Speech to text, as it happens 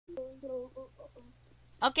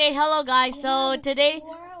Okay, hello guys. So today,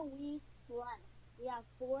 4 weeks left. We have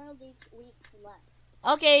 4 weeks left.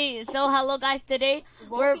 okay, so hello guys. Today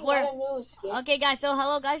we're Okay, guys. So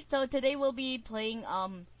hello guys. So today we'll be playing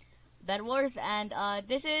Bedwars, and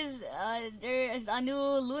this is there is a new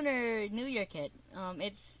Lunar New Year kit.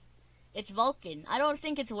 It's Vulcan. I don't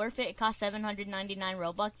think it's worth it. It costs 799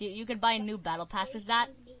 Robux. You could buy a new battle pass with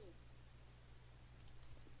that.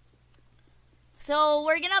 So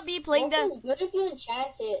we're gonna be playing good if you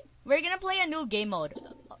enchant it. We're gonna play a new game mode.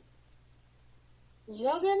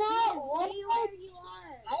 Juggernaut, stay where you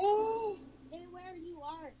are. Stay where you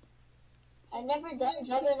are. I never done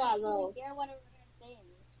Juggernaut though. Hear what I'm saying.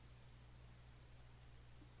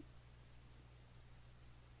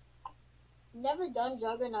 Never done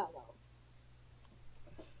Juggernaut though.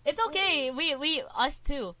 It's okay. We us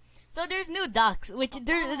too. So there's new ducks, which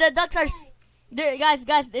the ducks are. Guys,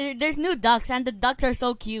 there's new ducks, and the ducks are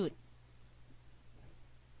so cute.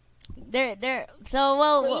 So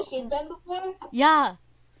well. Have you seen them before? Yeah.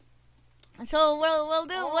 So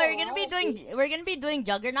we're gonna be doing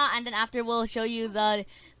Juggernaut, and then after we'll show you the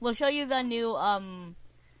new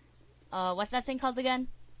what's that thing called again?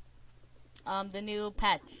 The new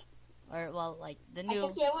pets, or well, like the new. I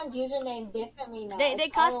can see everyone's username differently now.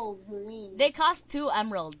 They cost 2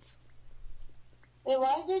 emeralds. Wait,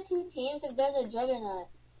 why is there 2 teams if there's a Juggernaut?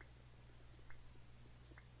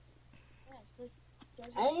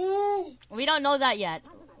 We don't know that yet.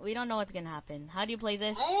 We don't know what's gonna happen. How do you play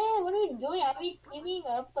this? What are we doing? Are we teaming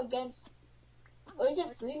up against... Or is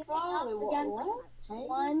it free for all? What?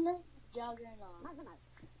 One Juggernaut.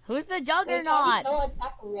 Who's the Juggernaut? Wait, can we still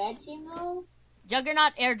attack red team though?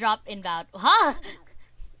 Juggernaut airdrop inbound. Huh?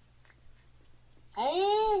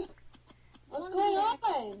 Hey! What's going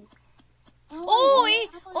on? Is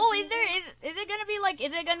it gonna be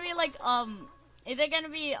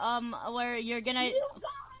where you're gonna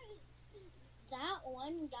that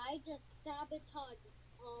one guy just sabotaged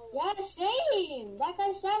yeah, same! That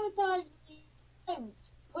guy sabotaged me.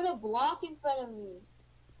 Put a block in front of me.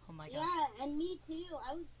 Oh my god. Yeah, and me too.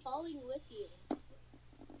 I was falling with you.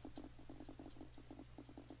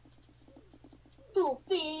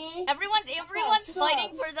 Stupid. Everyone's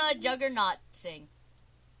fighting for the Juggernaut thing.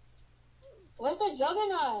 Where's the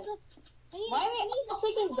Juggernaut? Why are we all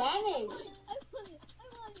taking damage?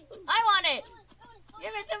 I want it!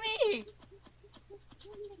 Give it to me!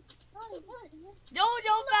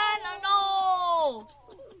 Jojo fan! Oh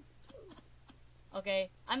no!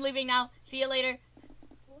 Okay, I'm leaving now. See you later.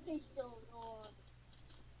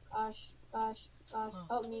 Gosh.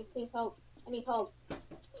 Help me, please help. I need help.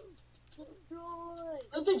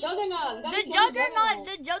 Where's the Juggernaut? The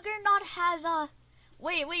Juggernaut has a...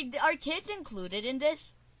 Wait, are kids included in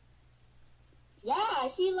this? Yeah, I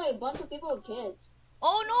see like a bunch of people with kids.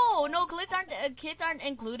 Oh no, kids aren't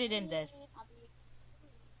included in this.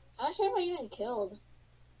 I'm sure if I even killed.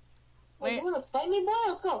 Wait, you wanna fight me, boy?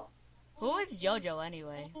 Let's go. Who is Jojo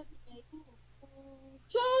anyway?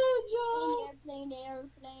 Jojo!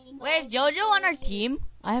 Wait, is Jojo on our team?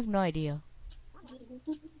 I have no idea.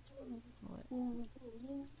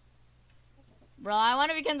 Bro, I want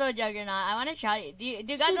to become the Juggernaut. I want to try it. Do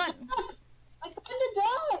you guys want... I found a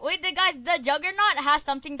dog! Wait, the Juggernaut has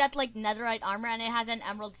something that's like netherite armor, and it has an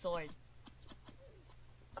emerald sword.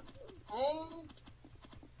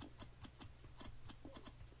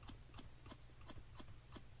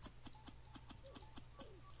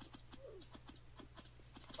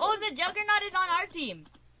 Oh, the Juggernaut is on our team.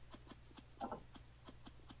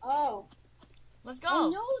 Oh. Let's go. I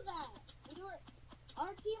know that.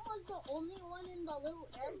 Our team was the only one in the little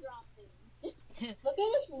airdrop thing. Look at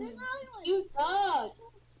this cute dog.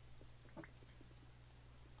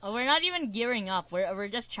 Oh, we're not even gearing up. We're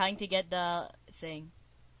just trying to get the thing.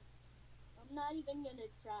 I'm not even gonna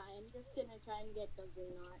try. I'm just gonna try and get the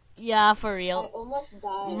Juggernaut. Yeah, for real. I almost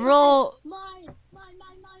died. Bro. Mine.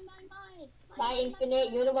 My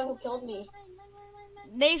Infinite, you're the one who killed me.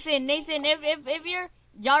 Nathan, if you're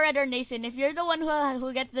Jared or Nathan, if you're the one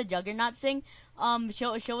who gets the Juggernaut thing,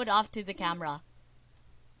 show it off to the camera.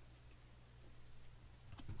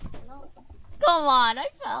 No. Come on, I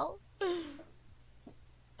fell.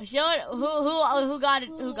 Show it. Who got it?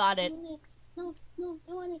 Who got it? No, I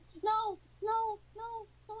want it. No,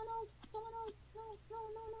 someone else. No.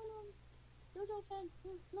 Jojo fan,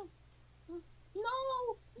 no.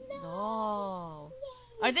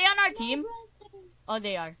 Are they on our team? Oh,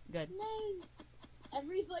 they are. Good. No.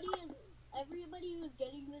 Everybody who's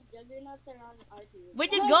getting the Juggernauts are on our team.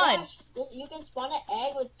 Which is good. Gosh. You can spawn an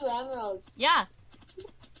egg with 2 emeralds. Yeah.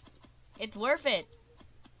 It's worth it.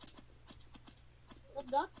 The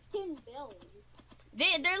ducks can build.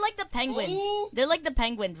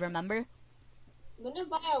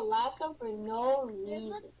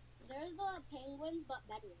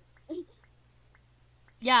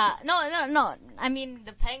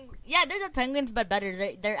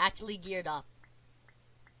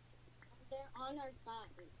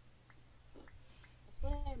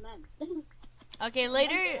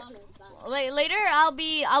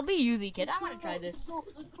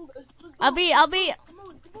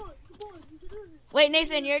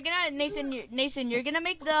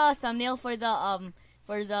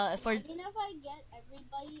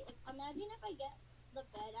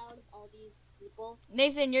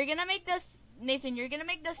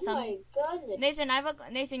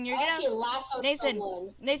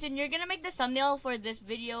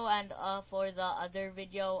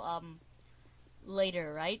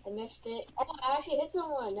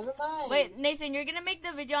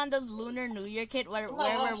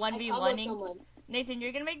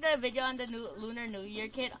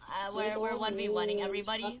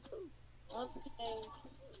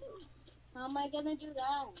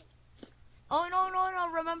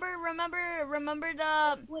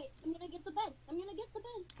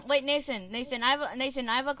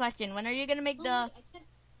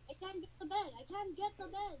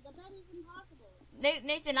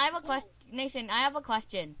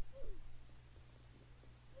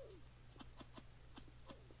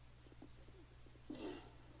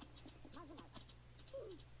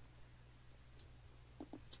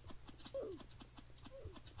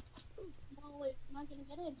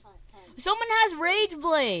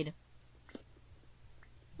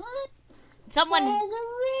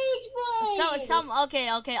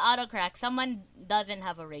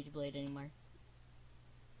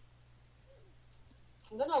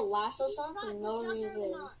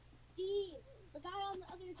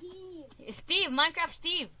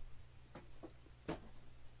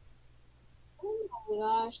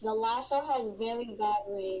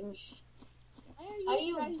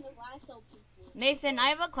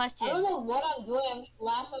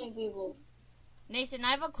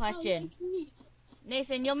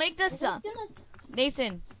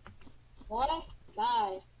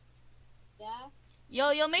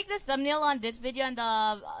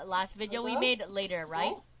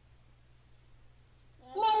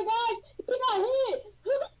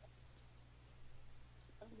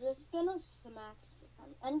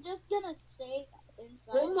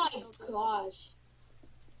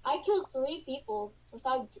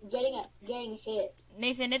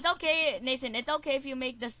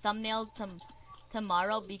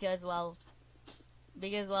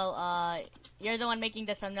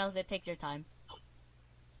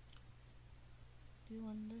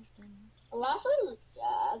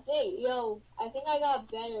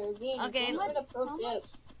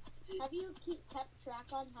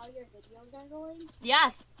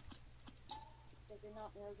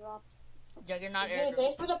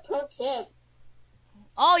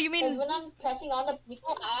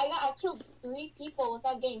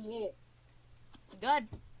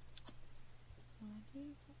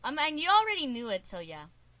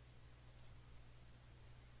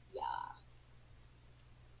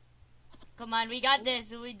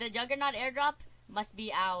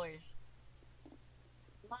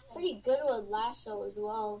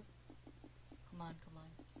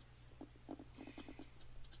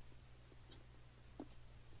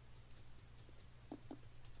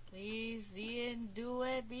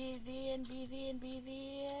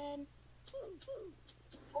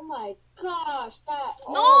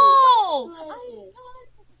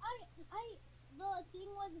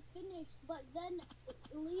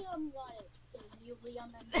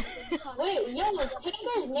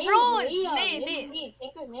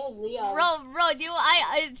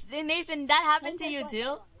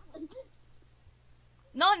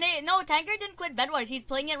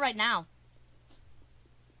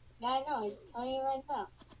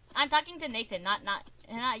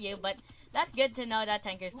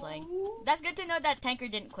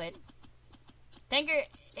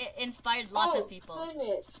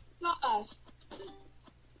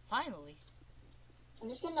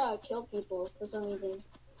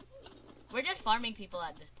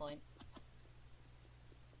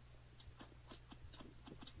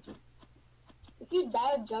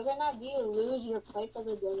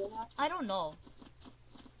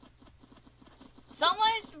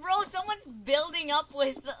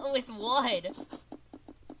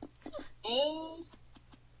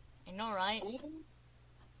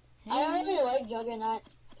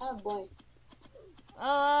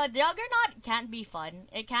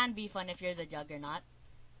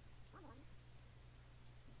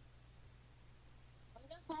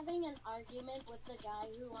 having an argument with the guy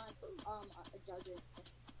who wants a juggernaut.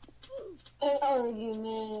 An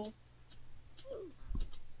argument.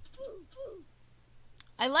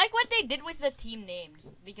 I like what they did with the team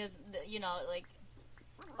names because you know, like.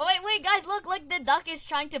 Oh wait, guys, look, the duck is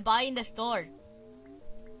trying to buy in the store.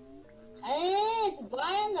 Hey, it's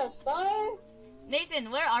buying the store.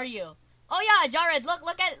 Nathan, where are you? Oh yeah, Jared,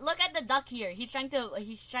 look at the duck here. He's trying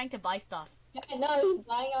to buy stuff. Yeah, no, he's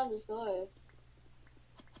buying on the store.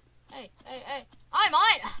 Hey, I'm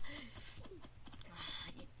on.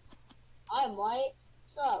 Hi, Mike.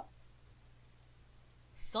 What's up?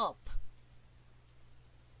 Sup?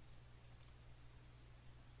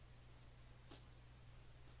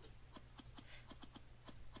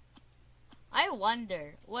 I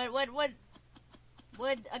wonder, would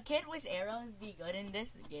a kid with arrows be good in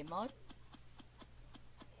this game mode?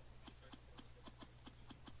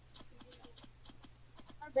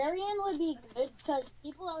 Barbarian would be good because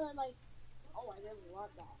people are like, oh, I really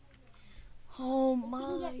want that. Oh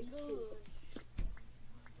my.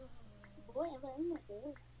 Boy, I'm not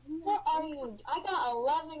good. What are you? I got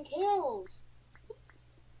 11 kills.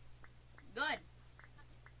 Good.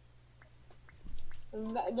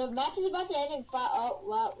 The match is about to end in 5. Oh,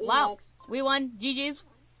 wow. Wow, we won. GG's.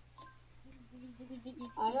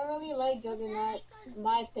 I don't really like Juggernaut, in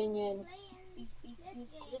my opinion.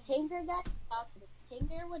 The Tinker guy, the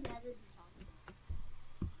Tinker would never be talking.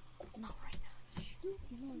 Not right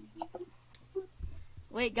now.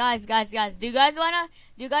 Wait, guys. Do you guys wanna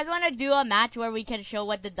do a match where we can show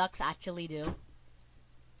what the ducks actually do?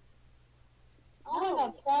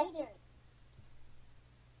 Oh, later.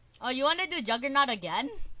 Oh, you wanna do Juggernaut again?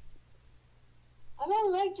 I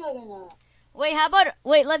don't like Juggernaut. Wait,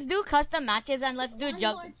 let's do custom matches and let's do One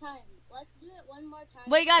more time. Let's do it one more time.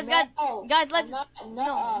 Wait, guys, No. guys,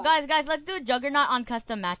 let's do Juggernaut on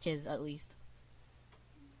custom matches at least.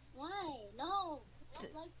 Why? No.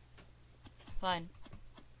 Fine.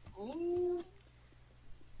 Mm.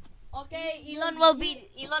 Okay, Elon will be.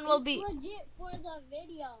 Legit for the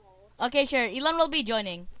video. Okay, sure. Elon will be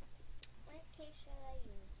joining. Okay, should I?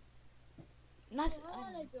 Nas- I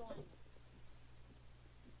wanna join.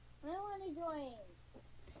 I wanna join.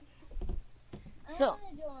 So,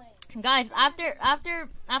 guys, after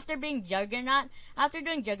being Juggernaut, after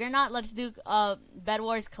doing Juggernaut, let's do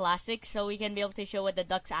Bedwars Classic so we can be able to show what the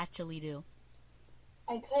ducks actually do.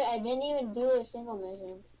 I didn't even do a single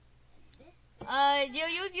mission.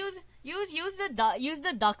 Use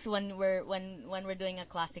the ducks when we're doing a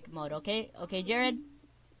classic mode. Okay, Jared.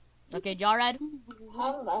 Okay, Jared.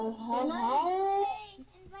 What mode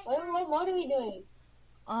are we doing?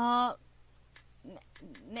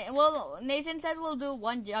 Well, Nathan said we'll do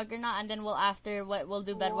one Juggernaut and then we'll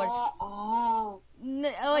do Bedwars. Oh.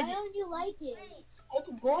 Why don't you like it? It's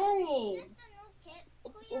boring.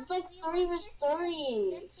 It's like 30 vs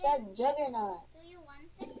 30. Except Juggernaut. Do you want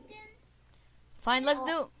this skin? Fine, let's do.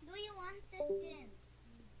 Do you want this skin?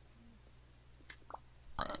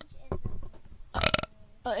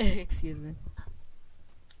 Excuse me.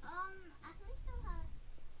 As we still have.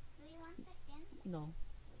 Do you want the skin? No.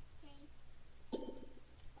 Okay.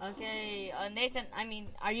 Okay, Nathan. I mean,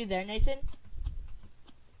 are you there, Nathan?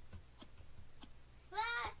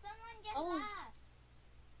 Someone just Oh. left.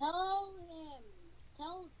 Tell him.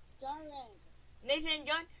 Tell Jared. Nathan,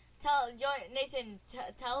 Nathan,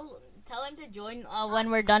 tell him to join when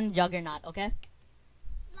we're done Juggernaut, okay?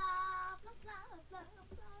 Blah, blah, blah, blah, blah,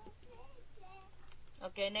 blah.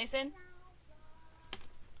 Okay, Nathan.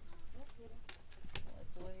 Let's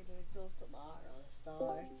wait until tomorrow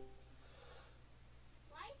starts.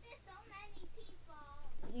 Why is there so many people?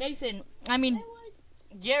 Nathan, I mean,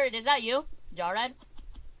 Jared, is that you? Jared?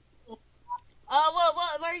 Well,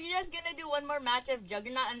 we're just gonna do one more match of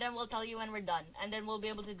Juggernaut, and then we'll tell you when we're done, and then we'll be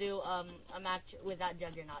able to do a match without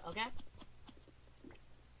Juggernaut, okay?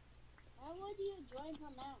 Why would you join the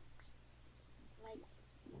match? Like,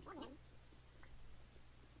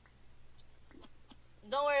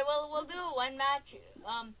 Don't worry, we'll do one match.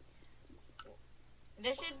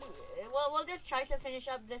 We'll just try to finish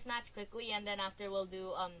up this match quickly, and then after we'll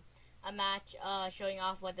do a match showing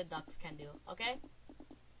off what the ducks can do, okay?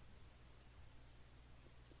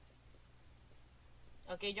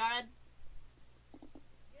 Okay, Jared?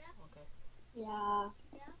 Yeah. Okay. Yeah.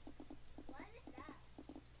 What is that?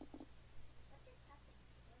 What just happened?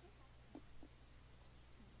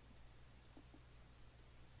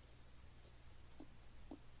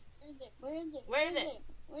 where is it? Where is it?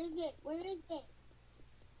 Where is it? Where is it?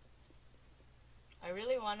 I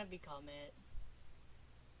really want to become it.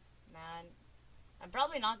 Man. I'm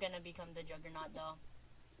probably not gonna become the Juggernaut, though.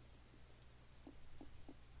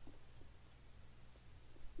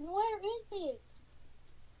 is it?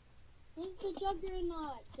 Where's the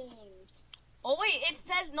juggernaut thing? Oh wait, it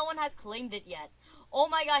says no one has claimed it yet. Oh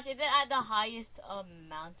my gosh, is it at the highest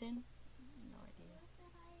mountain? No idea.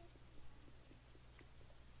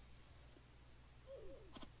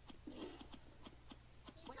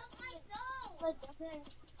 The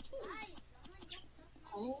juggernaut.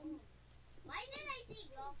 Why did I see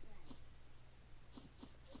girlfriend?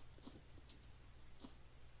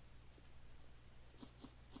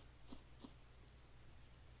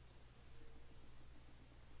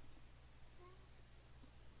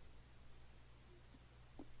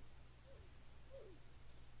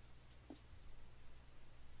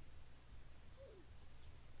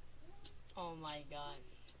 Oh my gosh.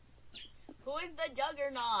 Who is the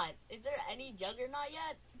juggernaut? Is there any juggernaut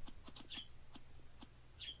yet?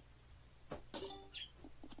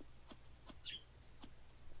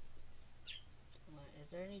 What, is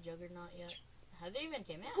there any juggernaut yet? Has it even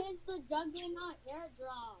came out? Here's the juggernaut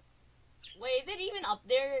airdrop. Wait, is it even up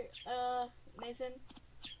there, Mason?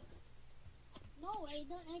 No, I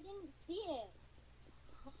didn't see it.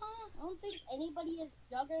 Huh? I don't think anybody is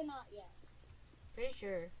juggernaut yet. Pretty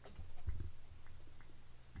sure.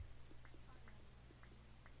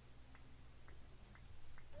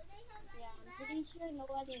 Do they have Yeah, any I'm bags? pretty sure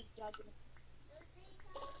nobody is juggernaut. Do they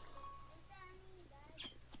have, is there any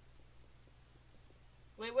bags?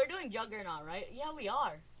 Wait, we're doing juggernaut, right? Yeah, we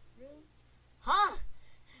are. Really? Huh?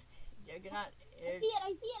 Juggernaut. I see it,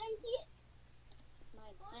 I see it, I see it.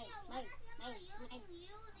 Mine, Oh mine, yeah, mine, what mine, is mine.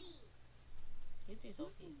 using You see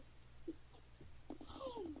Sophie.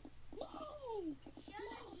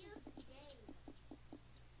 Shouldn't use Jade.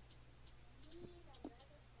 I need a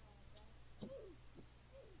leather phone.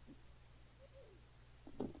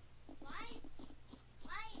 Why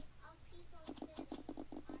are people sitting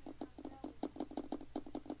on a road?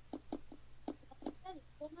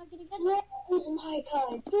 We're not gonna get it. What is my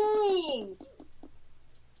card doing?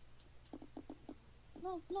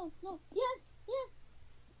 No, no, no. Yes, yes.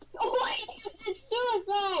 Oh my God, it's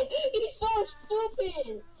suicide! He's so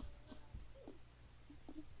stupid!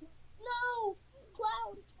 No!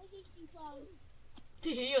 Cloud! I hate you, Cloud. Do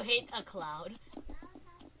you hate a cloud?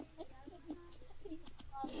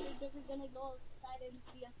 You're never gonna go outside and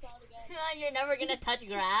see a cloud again. You're never gonna touch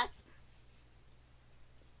grass.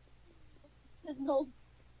 No.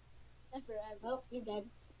 Never ever. Oh, you're dead.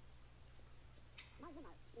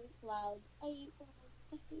 Clouds. I hate clouds.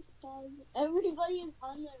 I hate clouds. Everybody is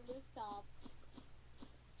on the rooftop.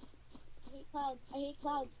 I hate clouds. I hate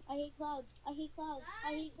clouds. I hate clouds. I hate clouds.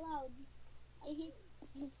 I hate clouds. I hate.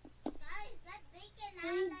 Guys, that's bacon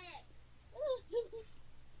Alex.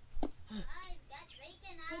 Guys, that's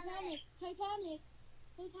bacon Alex. Titanic. Titanic.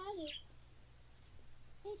 Titanic.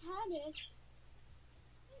 Titanic.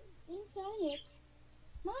 Titanic.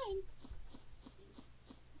 Mine.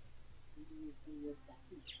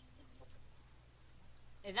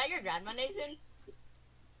 Is that your grandma, Nathan?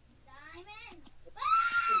 Diamond.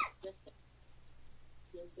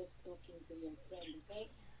 You're just talking to your friend, okay?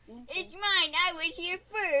 It's mine. I was here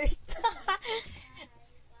first.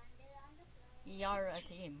 You're a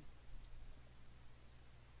team.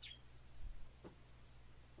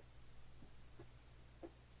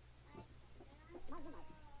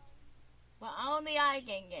 Well, only I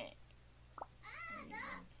can get.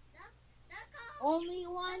 Only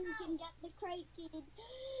one can get the crate, kid.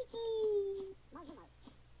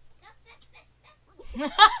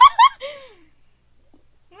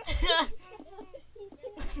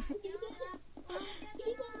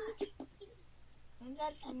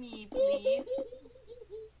 That's me, please.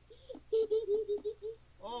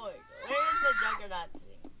 Oh, where is the juggernaut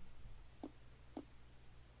thing?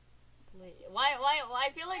 Please. Why? I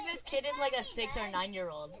feel like this kid is like a 6 or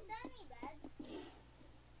 9-year-old.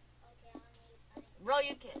 Bro,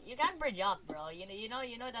 you can't bridge up, bro. You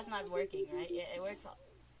know that's not working, right? It works.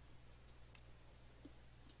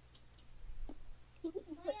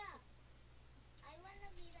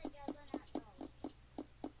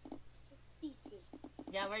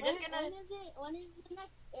 Yeah, we're just gonna. When is the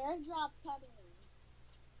next airdrop coming?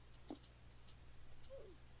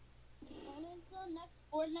 When is the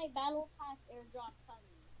next Fortnite Battle Pass airdrop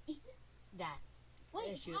coming? That.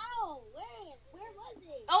 Wait, Shoot. how? Where was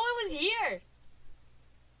it? Oh, it was here.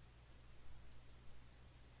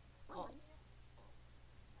 Oh.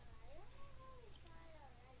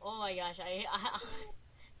 Oh my gosh,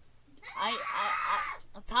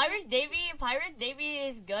 Pirate Davy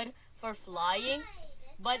is good for flying,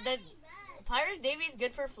 but the Pirate Davy is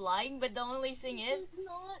good for flying, but the only thing is, It's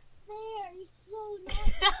not fair. It's so not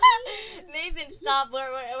fair. Nathan, stop. We're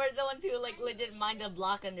the ones who like legit mind the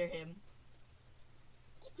block under him.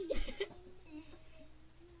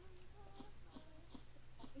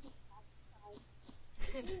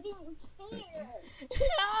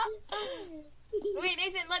 Wait,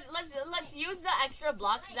 Nathan, let's use the extra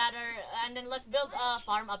blocks that are, and then let's build a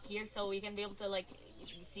farm up here so we can be able to like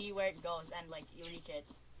see where it goes and like you reach it.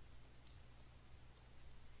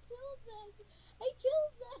 I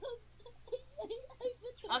killed them.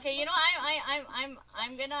 Okay, you know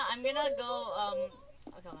I'm gonna go oh,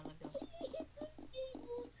 come on, let's go.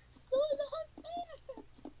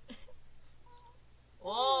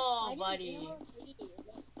 Whoa, buddy.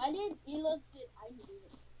 I did elope it.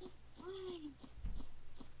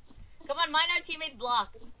 Come on, mine our teammates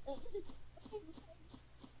block.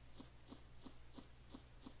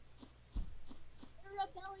 They're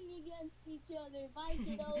rebelling against each other. Bye,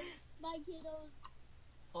 kiddos. Bye, kiddos.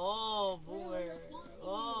 Oh, boomer.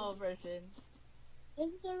 Oh, person.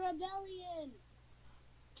 It's the rebellion.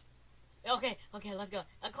 Okay, let's go.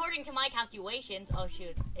 According to my calculations, oh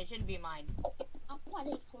shoot, it shouldn't be mine.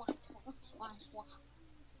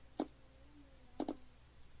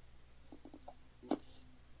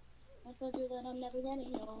 I told you that I'm never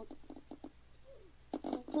getting old.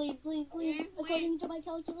 Please. According to my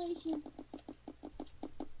calculations.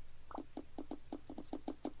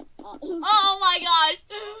 Oh my gosh!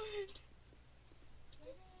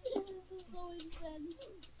 This is so intense.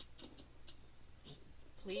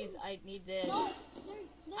 Please, I need this. No,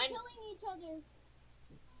 they're killing each other.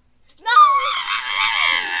 No!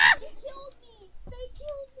 They killed me.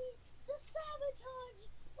 The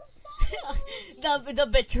sabotage. The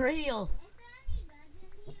betrayal. Is there any beds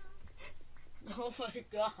in here? Oh my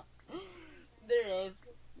god. There is.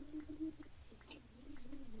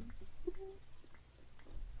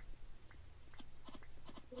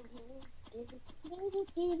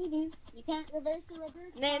 You can't reverse the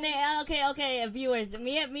reverse. Okay, viewers.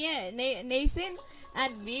 Nathan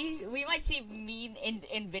and me, we might seem mean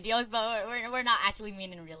in videos, but we're not actually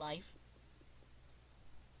mean in real life.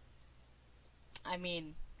 I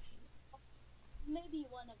mean, maybe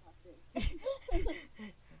one of us is.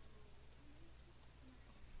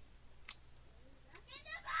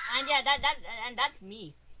 and yeah, that's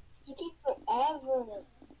me. You take forever.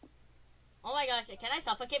 Oh my gosh, can I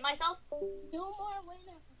suffocate myself? Two more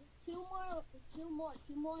minutes.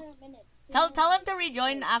 Tell him to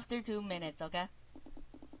rejoin after 2 minutes, okay?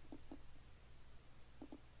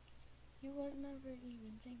 He was never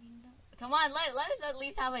even thinking that. Come on, let us at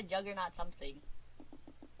least have a juggernaut something.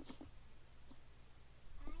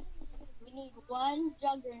 We need one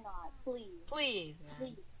juggernaut, please. Please, man.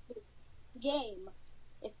 Please. Game.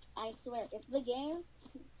 I swear, if the game.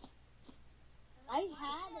 I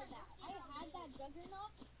had that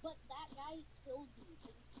juggernaut, but that guy killed me.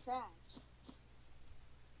 It's trash.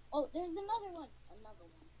 Oh, there's another one.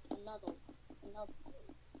 Another one.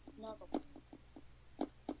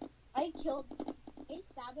 I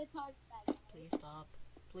sabotaged that guy. Please stop.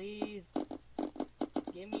 Please.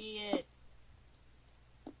 Give me it.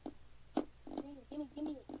 Give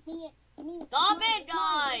me it. Stop it,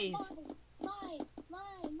 guys! Mine.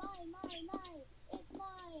 It's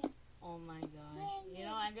mine. Oh my gosh. You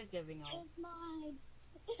know, I'm just giving up. It's mine.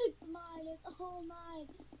 It's all mine.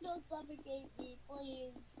 Don't suffocate me,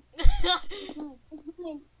 please.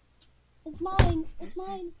 It's mine. All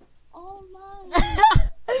mine. All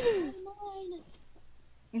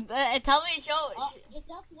mine. Tell me, show. It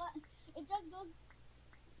just goes.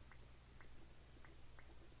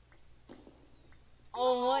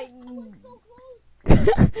 Oh my. I was so close. I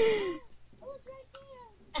was right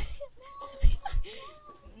there.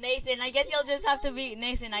 No. Nathan, I guess you'll just have to be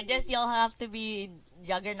Nathan. I guess you'll have to be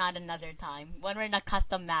Juggernaut another time when we're in a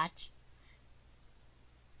custom match.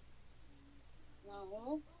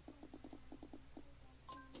 No.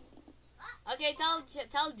 Okay,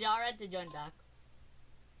 tell Jared to join back.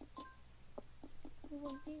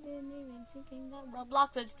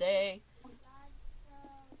 Roblox would stay.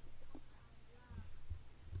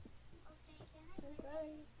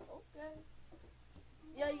 Okay.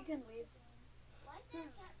 Yeah, you can leave. Why does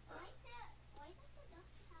the duck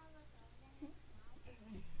have a garden in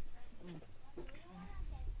its mouth?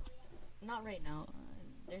 Not right now.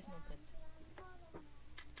 There's no pets.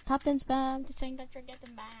 Top and spam to saying that you're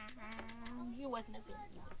getting back. You wasn't a thinking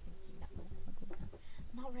that one.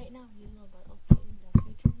 Not right now, you know, but okay in the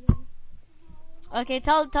future, yeah. Okay,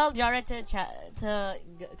 tell Jared to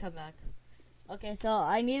come back. Okay, so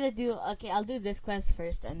I need to do. Okay, I'll do this quest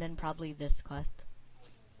first, and then probably this quest,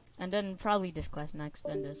 and then probably this quest next,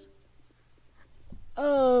 then this.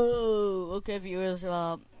 Oh, okay, viewers.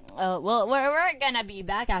 Well, we're gonna be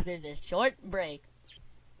back after this short break.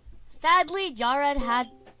 Sadly, Jared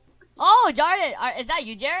had. Oh, Jared, is that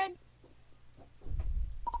you, Jared?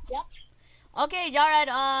 Yep. Okay, Jared.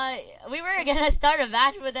 We were gonna start a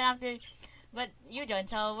match, but then but you joined,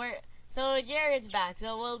 so Jared's back.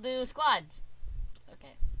 So we'll do squads.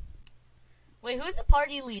 Okay. Wait, who's the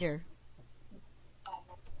party leader?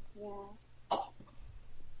 Yeah.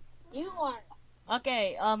 You are.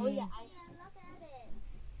 Okay. Oh yeah. Yeah, look at it.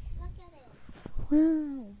 Look at it.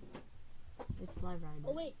 Wow. It's live right now.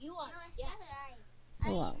 Oh wait, you are. No, it's Yeah. not right.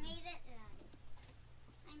 Hold on. I made it right.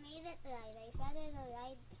 I made it right. I set it the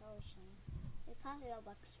right potion. It cost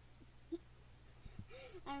Robux.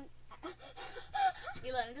 I'm.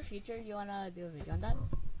 Elon, in the future, you wanna do a video on that?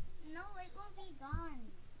 No, it will be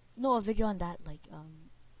gone. No, a video on that, like The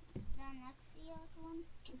next year's one.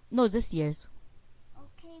 no, this year's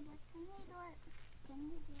Okay, but can we do it? Can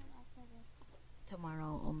we do it after this?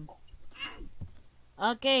 tomorrow.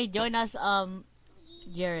 Okay, join us,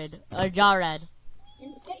 Jared or Jared.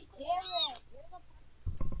 Hey, Jared.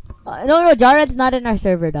 No, Jared's not in our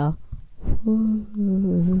server though.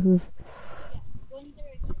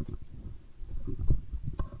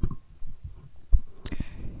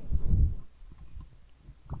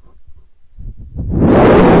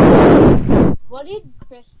 What did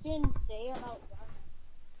Christian say about that?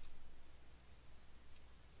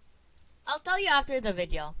 I'll tell you after the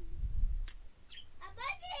video. A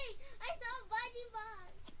budgie! I saw a budgie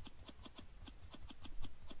box.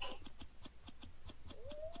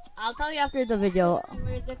 I'll tell you after the video.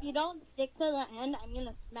 Viewers, if you don't stick to the end, I'm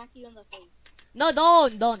gonna smack you in the face. No,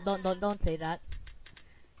 don't say that.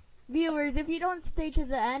 Viewers, if you don't stay to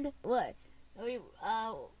the end, what?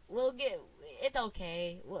 We'll get. It's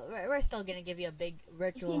okay. We're still gonna give you a big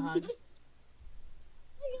virtual hug. I'm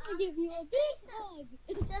gonna give you a big hug.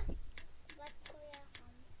 Just let Korea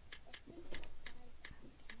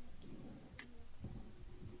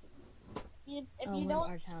If Oh, you when don't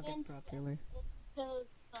ours have stand it properly. to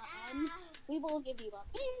the end, we will give you a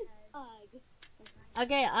big hug.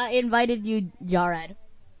 Okay, I invited you, Jared.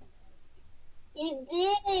 It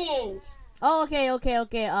didn't. Oh, okay.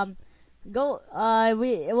 Go.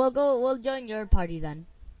 We'll join your party then.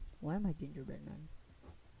 Why am I gingerbread man?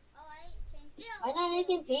 Oh, I changed it. Why not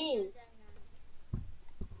making peas?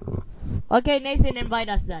 Okay, Nathan, invite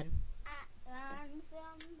us then. Run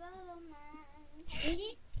from the man.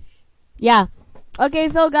 Yeah. Okay,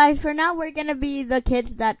 so guys, for now we're gonna be the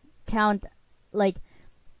kids that count. Like,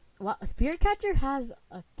 what? Spirit Catcher has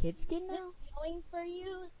a kid skin now? Going for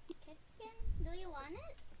you. Kitkin, do you want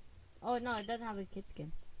it? Oh no, it doesn't have a kid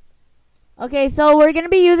skin. Okay, so we're gonna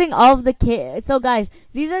be using all of the kids. So guys,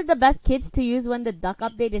 these are the best kits to use when the duck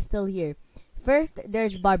update is still here. First,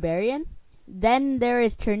 there's Barbarian. Then there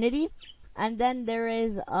is Trinity, and then there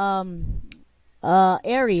is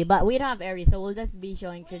Airy. But we don't have Airy, so we'll just be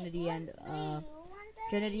showing Trinity and Do you want it?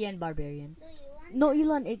 Trinity and Barbarian. Do you want No, it?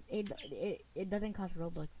 Elon, it doesn't cost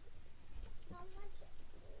Robux. How much?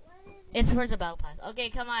 What is it? It's for the Battle Pass. Okay,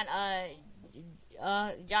 come on,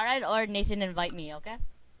 Jared or Nathan, invite me, okay?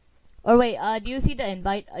 Or wait, do you see the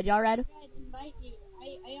invite, Jared? I invite you.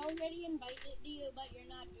 I already invited you, but you're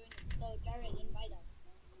not doing it. So, Jared, invite us.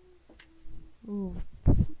 Ooh.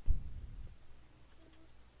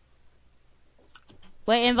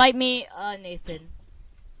 Wait, invite me, Nathan.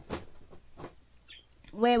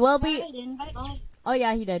 Wait, we'll be. Jared, invite. Oh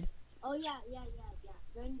yeah, he did. Oh yeah.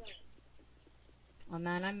 Go and go. Oh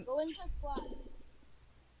man, I'm. Go into squad.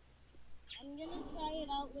 I'm gonna try it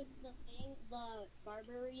out with the thing, the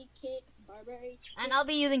Barbary kit. And I'll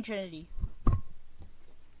be using Trinity.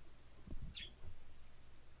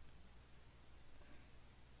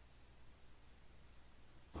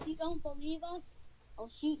 If you don't believe us, I'll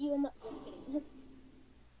shoot you in the. Just kidding.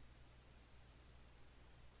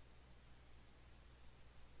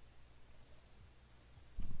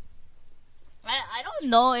 I don't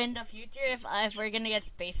know in the future if we're gonna get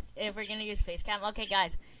if we're gonna use face cam. Okay,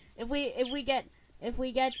 guys, if we get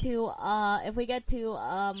to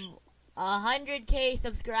 100K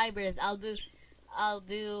subscribers, I'll do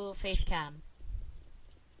face cam.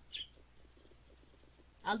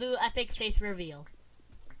 I'll do epic face reveal.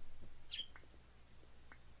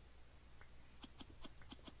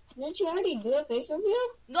 Didn't you already do a face reveal?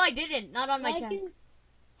 No, I didn't. Not on my channel.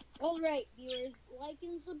 Alright, viewers, like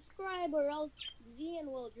and subscribe, or else Zian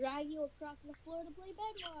will drag you across the floor to play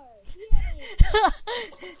Bedwars.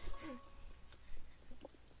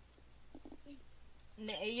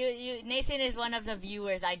 Yay! Nathan is one of the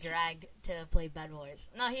viewers I dragged to play Bedwars.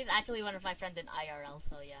 No, he's actually one of my friends in IRL.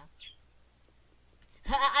 So yeah.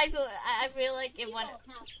 I feel like if You one. don't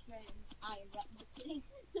have friends. Just kidding.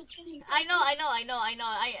 Just kidding. I know.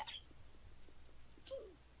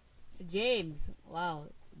 James, wow,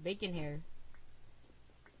 bacon hair.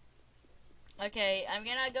 Okay, I'm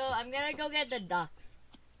gonna go get the ducks.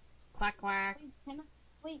 Quack quack.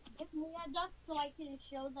 Wait, give me a duck so I can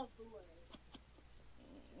show the viewers.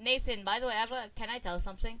 Nathan, by the way, can I tell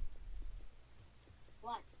something?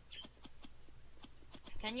 What?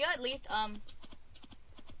 Can you at least Can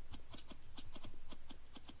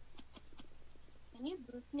you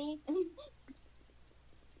boost me?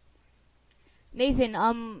 Nathan,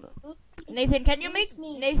 Nathan, can you make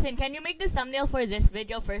the thumbnail for this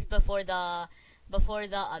video first before the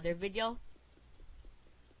other video?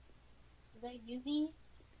 The Uzi?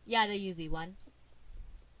 Yeah, the Uzi one.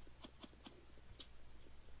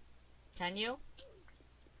 Can you?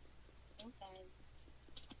 Okay.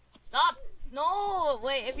 Stop! No!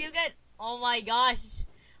 Wait, if you get... Oh my gosh.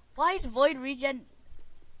 Why is Void Regen...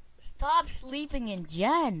 Stop sleeping in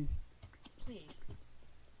Gen. Please.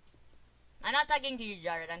 I'm not talking to you,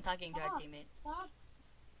 Jared. I'm talking to our teammate.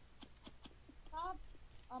 Stop,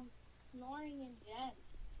 snoring in Gen.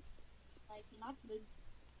 Like, not good.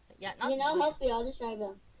 Yeah, not You know, good. help you. I'll distract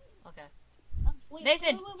them. Okay. Wait,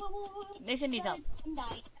 Nathan! wait. Nathan needs help. I'm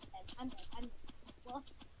dying. I'm dead. Well,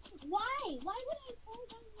 why? Why would I fall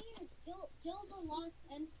down here? Kill the lost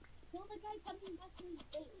and kill the guy coming back from his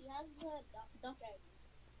base. He has the duck egg.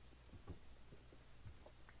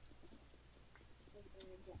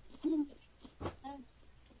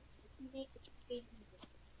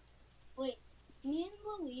 Wait, me and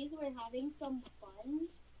Louise were having some fun.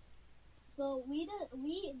 So we did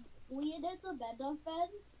the bed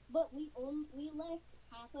defense, but we left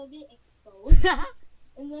half of it exposed.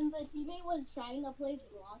 And then the teammate was trying to place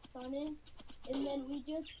blocks on it, and then we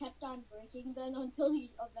just kept on breaking them until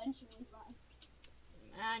he eventually left.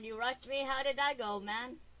 Man, you rushed me. How did that go,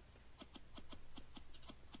 man?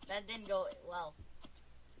 That didn't go well.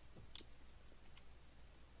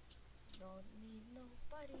 Don't need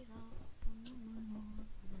nobody help.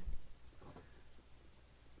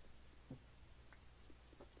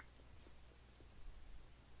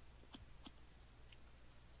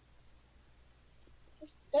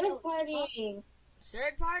 Third partying.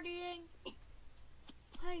 Third partying?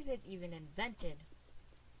 Why is it even invented?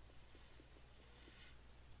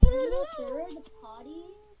 Third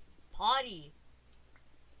potty? Potty.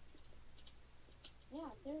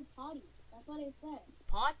 Yeah, third potty. That's what it said.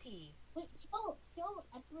 Potty. Wait, kill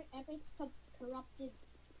epic corrupted.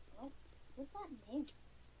 What? What's that name?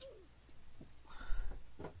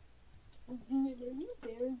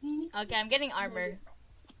 Okay, I'm getting armor.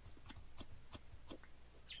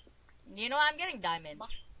 You know what? I'm getting diamonds.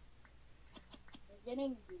 You're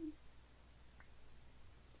getting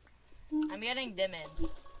I'm getting diamonds.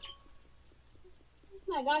 Oh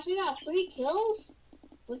my gosh, we got 3 kills?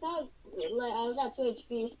 Without, like, I was at 2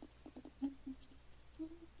 HP.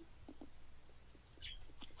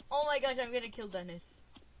 Oh my gosh, I'm gonna kill Dennis.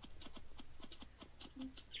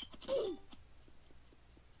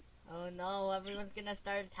 Oh no, everyone's gonna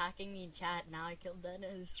start attacking me in chat. Now I killed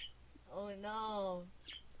Dennis. Oh no.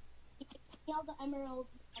 all the emeralds.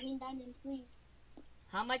 I mean diamonds, please.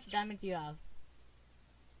 How much diamonds do you have?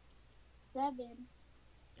 7.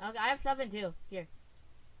 Okay, I have 7 too. Here.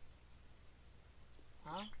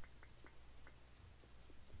 Huh?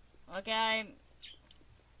 Okay.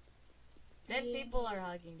 Since people are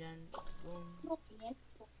hugging, then boom.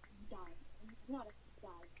 Die. Not a die.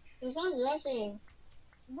 Your son's rushing.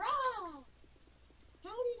 Rah! How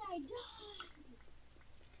did I die?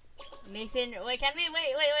 Nathan, wait, can we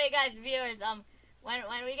wait, guys, viewers,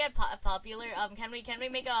 when we get popular, can we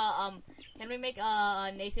make a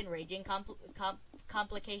Nathan raging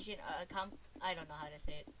complication, I don't know how to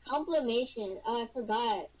say it. Complimation. Oh, I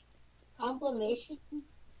forgot. Complimation.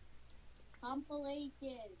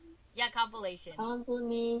 Compilation. Yeah, compilation.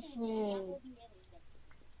 Complimation.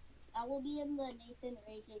 That will be in the Nathan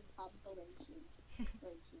raging compilation.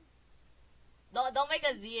 Don't make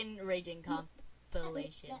a Zian raging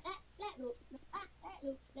compilation. Look,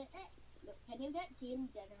 can you get team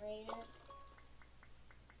generator?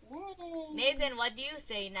 Yay. Nathan, what do you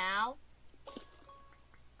say now?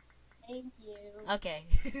 Thank you. Okay.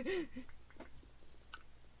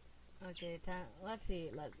 Okay, let's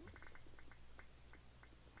see.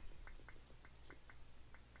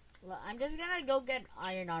 I'm just gonna go get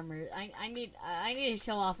iron armor. I need to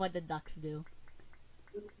show off what the ducks do.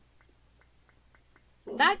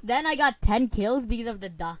 Back then, I got 10 kills because of the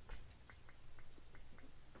ducks.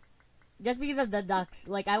 Just because of the ducks.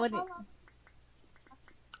 Like, I wouldn't...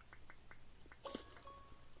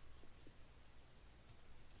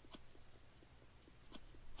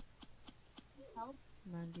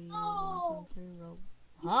 Oh!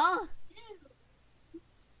 Huh?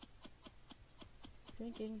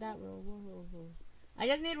 Thinking that roll. I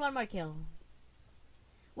just need one more kill.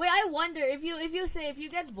 Wait, I wonder if you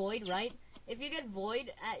get void, right? If you get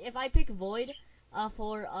void, if I pick void,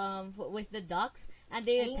 with the ducks and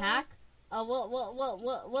they attack,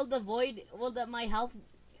 will the void will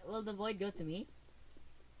the void go to me?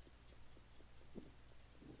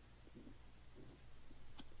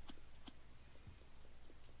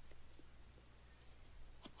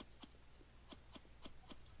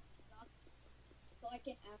 So I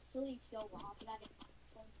can actually show off that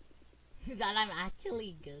That I'm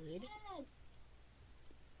actually good. Yes.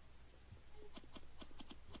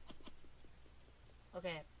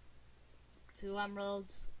 Okay. 2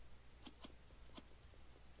 emeralds.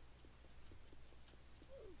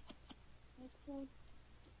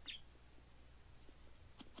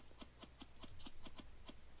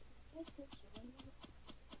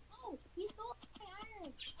 Oh, he stole my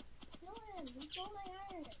iron! Kill him! He stole my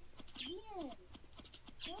iron! Ian!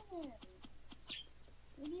 Kill him!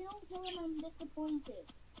 If you don't kill him, I'm disappointed.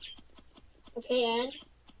 Okay, and?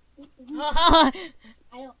 I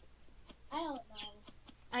don't know.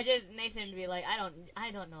 I just Nathan to be like, I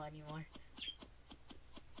don't know anymore.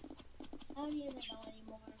 I don't even know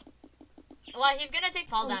anymore. Well, he's gonna take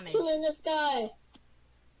fall damage. Who's in the sky?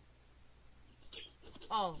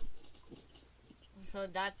 Oh. So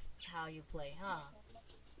that's how you play, huh?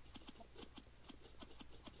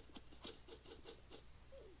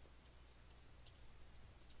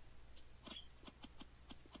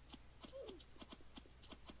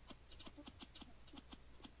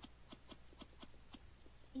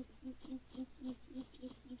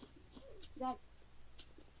 Guys.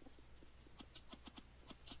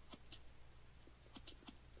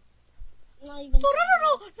 Not even.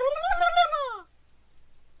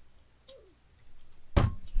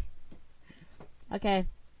 Okay.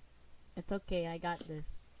 It's okay, I got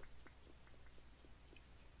this.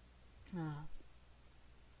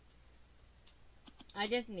 I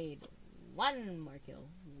just need 1 more kill.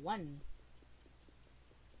 1.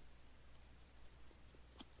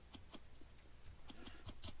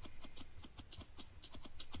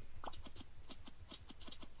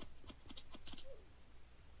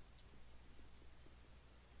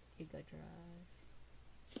 Giga Drive.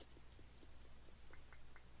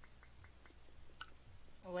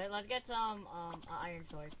 Oh, wait, let's get some iron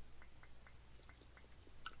sword.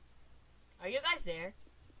 Are you guys there?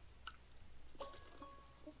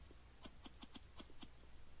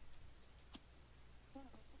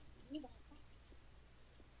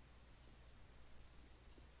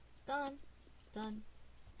 Dun dun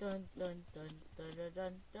dun dun dun dun dun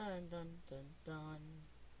dun dun dun dun dun.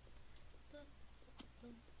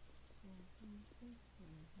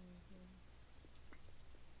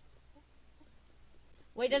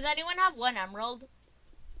 Wait, does anyone have 1 emerald?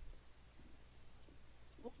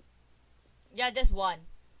 Yeah, just 1.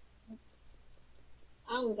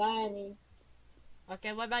 I don't got any.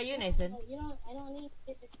 Okay, what about you, Nathan? I don't need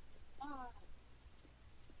it.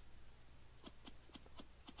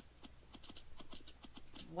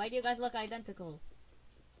 Why do you guys look identical?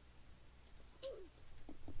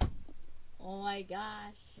 Oh my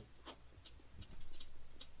gosh.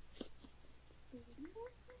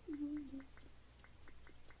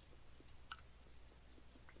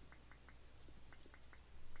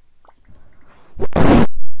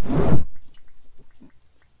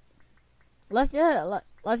 Let's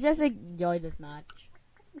just enjoy this match.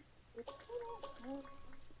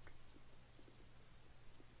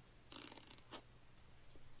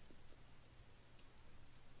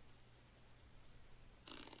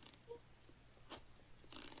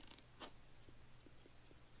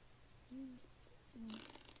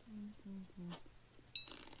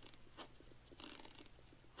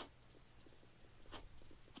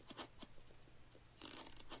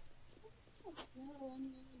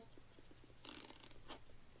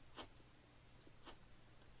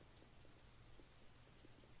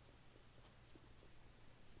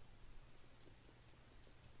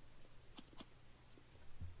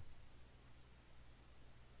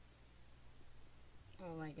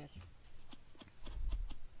 Oh my gosh.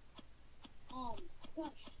 Oh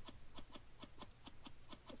gosh.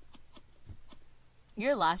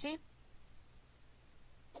 You're Lassie?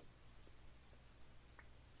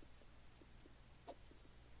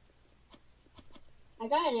 I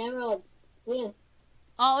got an emerald. Yeah.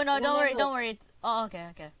 Oh no, don't worry, emerald. don't worry. Oh, okay,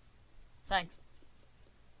 okay. Thanks.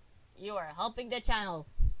 You are helping the channel.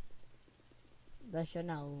 The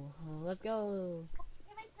channel. Let's go.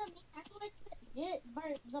 Get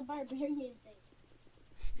the barbarian thing.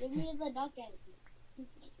 Give me the duck egg.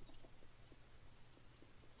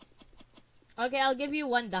 Okay, I'll give you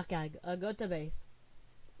 1 duck egg. Go to base.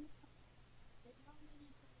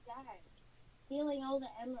 stealing all the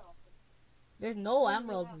emeralds. There's no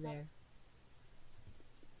emeralds there.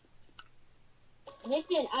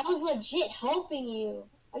 Listen, I was legit helping you.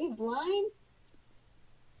 Are you blind?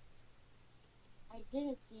 I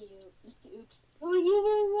didn't see you. Oops. Oh, you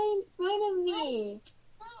were right in front of me.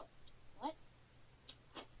 No. What?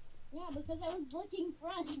 Yeah, because I was looking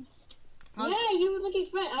front. Yeah, you were looking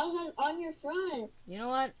front. I was on your front. You know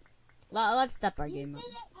what? Let's step our You game up.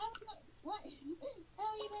 said it. I was like, what? I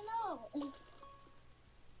don't even know.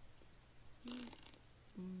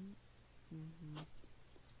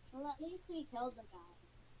 Well, at least we killed the guy.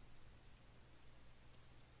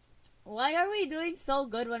 Why are we doing so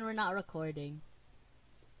good when we're not recording?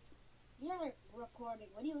 You're recording.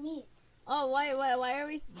 What do you mean? Oh, why are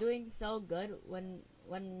we doing so good when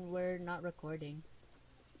we're not recording?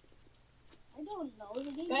 I don't know.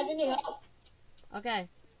 The game Guys, I need help. Okay.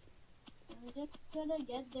 I'm just gonna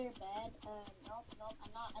get their bed. Nope,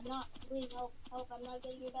 I'm not. Please, help, I'm not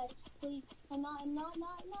getting your bed. Please, I'm not, guys, I'm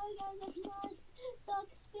not. Duck,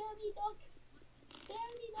 spare me, duck.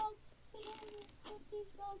 Spare me, duck.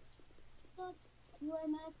 Please, duck. You are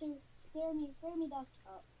master. Spare me, duck.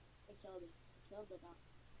 Oh, I killed him. Killed the duck.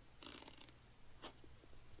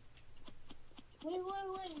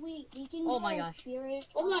 Wait. We can Oh do my a gosh. spirit.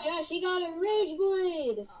 Oh my gosh, he got a rage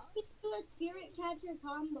blade. We can do a spirit catcher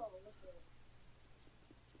combo with it.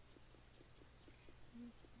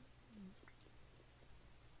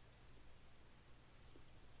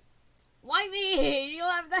 Why me? You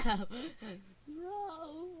have them.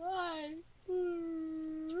 No, why?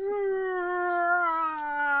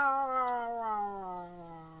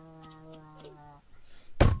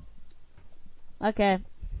 Okay.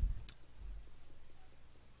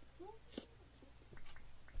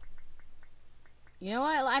 You know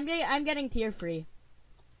what? I'm getting tier free.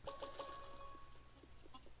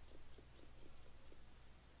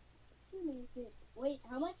 Wait,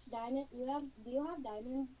 how much diamond you have? Do you have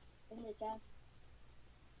diamonds in the chest?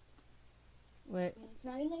 Wait. I'm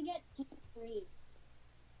trying to get tier 3.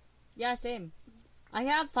 Yeah, same. I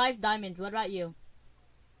have 5 diamonds. What about you?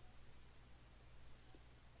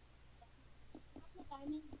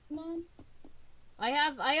 Diamonds, man. I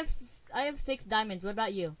have 6 diamonds. What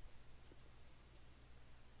about you?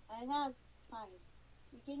 I have 5.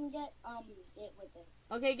 You can get it with it.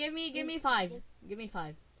 Okay, give me 5. Give me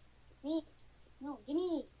 5. Me. No, give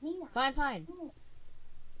me now. Fine. No.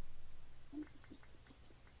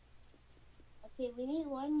 Okay, we need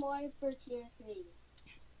one more for tier 3.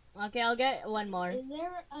 Okay, I'll get one more. Is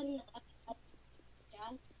there a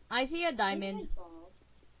chest? I see a diamond.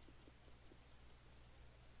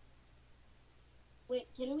 Wait,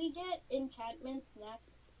 can we get enchantments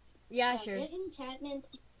next? Yeah, sure. Get enchantments.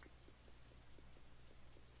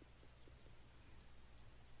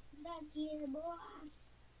 Back here, boy.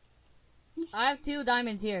 I have 2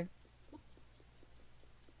 diamonds here.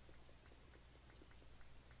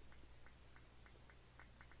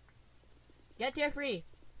 Get tier free.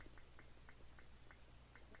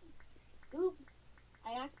 Oops,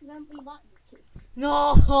 I accidentally bought you.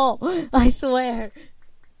 No, I swear.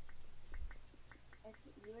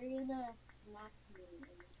 You're gonna smack me.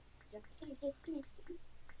 Just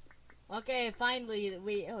Okay,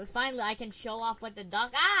 finally I can show off what the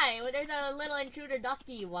duck. There's a little intruder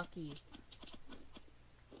ducky wucky.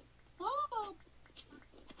 Oh!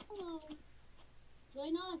 Hello.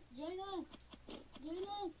 Join us, Yellow.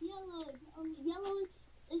 Yellow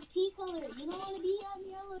is pea color. You don't want to be on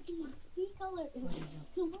yellow pea color.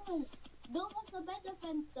 Come on. Build us a bed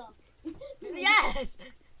defense duck. Yes!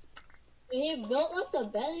 He built us a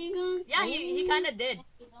bed even? Yeah, he kinda did.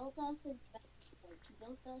 He built us a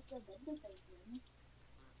bed defense.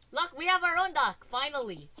 Look, we have our own duck,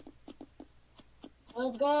 finally.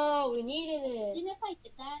 Let's go, we needed it. Imagine if I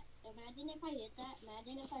did that. Imagine if I did that.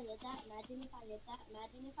 Imagine if I did that. Imagine if I did that.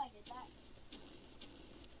 Imagine if I did that.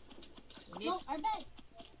 No, our bed.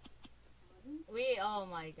 Oh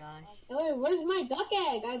my gosh. Wait, where's my duck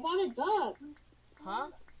egg? I bought a duck. Huh?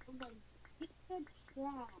 Good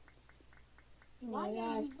trap. Oh my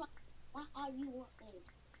gosh. What are you wanting?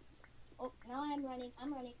 Oh, now I'm running.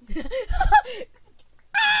 I'm running.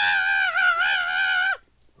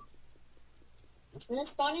 I'm gonna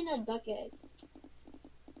spawn in a duck egg.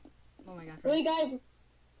 Oh my god. Wait, guys.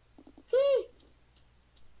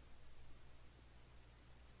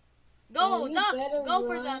 Go, you duck! better Go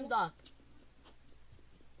for run. them, duck.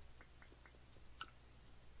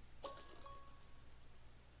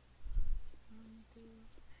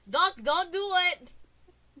 Duck, don't do it!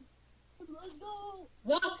 Let's go.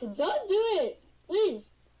 Duck, don't do it!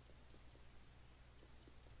 Please.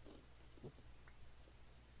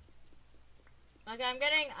 Okay, I'm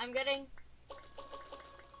getting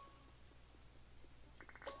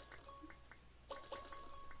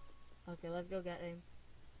Okay, let's go get him.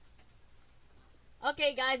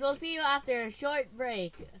 Okay, guys, we'll see you after a short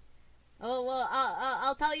break. Oh well,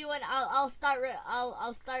 I'll tell you when I'll unpause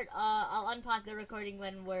the recording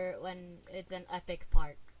when it's an epic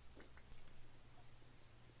part.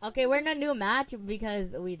 Okay, we're in a new match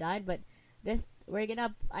because we died, but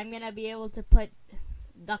I'm gonna be able to put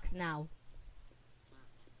ducks now.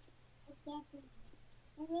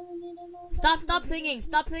 Stop singing!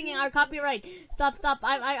 Stop singing! Our copyright! Stop!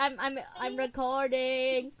 I'm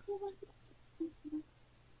recording.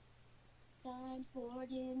 Time for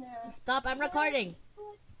dinner. Stop! I'm recording.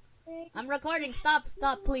 I'm recording. Stop!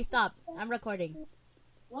 Please stop! I'm recording.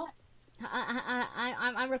 What?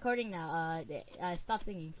 I'm recording now. Stop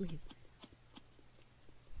singing, please.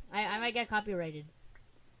 I might get copyrighted.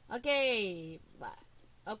 Okay,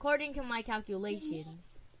 according to my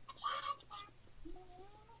calculations.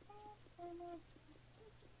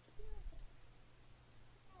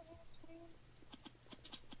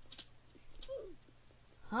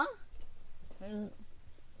 Huh?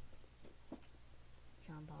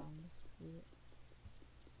 Chomp bombs.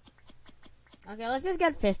 Okay, let's just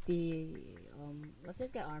get 50. Let's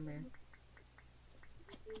just get armor.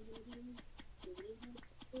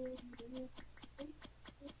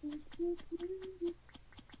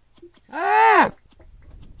 Ah!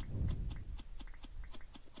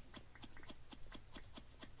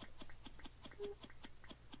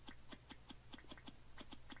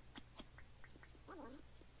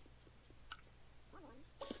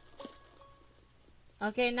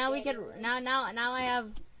 Okay, now we can now I have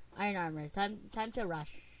iron armor. Time to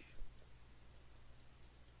rush.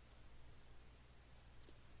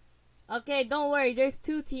 Okay, don't worry. There's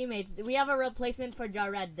 2 teammates. We have a replacement for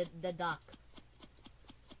Jared, the duck.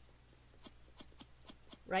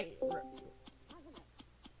 Right.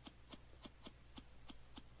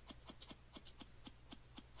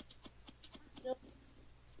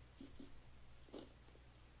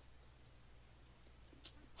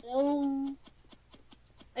 Hello.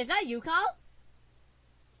 Is that you, Kyle?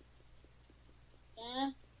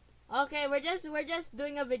 Yeah. Okay, we're just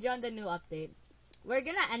doing a video on the new update. We're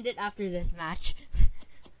gonna end it after this match.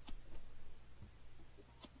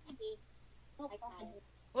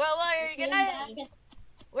 Well,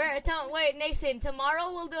 wait, Nathan.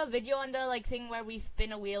 Tomorrow we'll do a video on the thing where we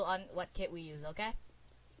spin a wheel on what kit we use. Okay?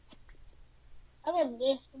 I love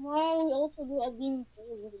this. Tomorrow we also do a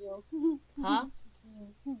gameplay video. Huh?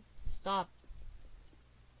 Stop.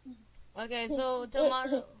 Okay, so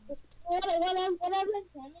tomorrow. Whatever damage you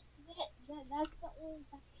get, that's the only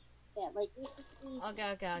thing. Yeah, like basically. Okay.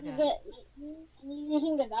 You get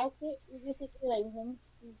using the outfit. You basically him.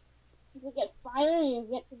 If you get fire, you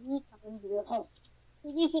get to do something to your health. So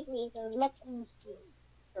basically, it's a luck and skill,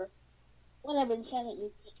 or whatever enchantment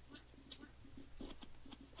you get.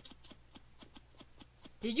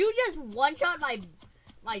 Did you just one shot my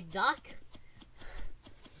duck?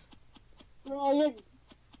 Bro, you're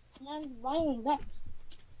buying ducks.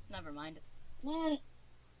 Never mind. Man,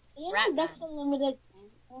 you Rat know ducks unlimited.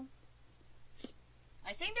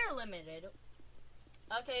 I think they're limited.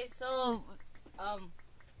 Okay, so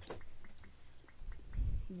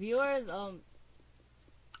viewers,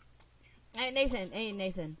 hey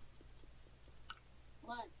Nathan.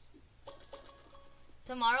 What?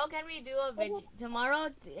 Tomorrow can we do a video? Tomorrow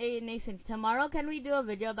can we do a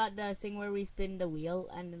video about the thing where we spin the wheel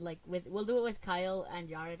and we'll do it with Kyle and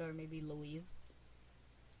Jared or maybe Louise.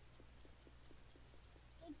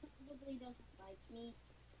 He probably doesn't like me.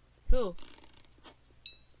 Who?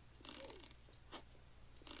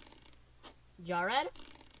 Jared?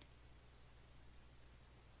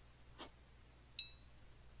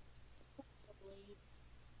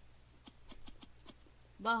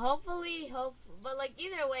 But hopefully,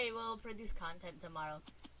 either way, we'll produce content tomorrow.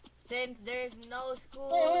 Since there's no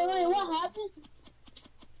school. Wait, what happened?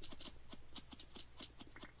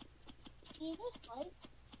 Did you just fight?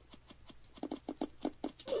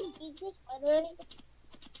 Did you just fight already?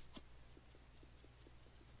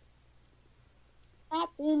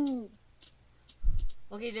 Happened.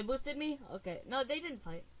 Okay, they boosted me? Okay. No, they didn't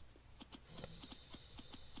fight.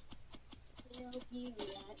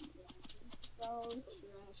 So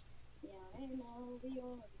trash. Yeah, I know we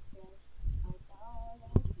are trash. I thought I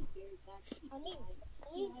could hear that. I mean,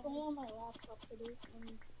 play on my laptop today.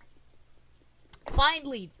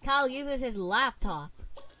 Finally, Kyle uses his laptop.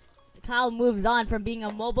 Kyle moves on from being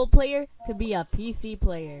a mobile player to be a PC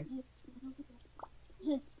player.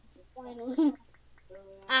 Finally.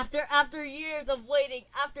 After years of waiting,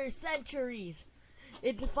 after centuries,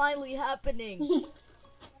 it's finally happening.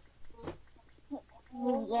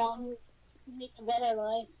 Move on. Make a better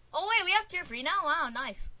life. Oh wait, we have tier 3 now? Wow,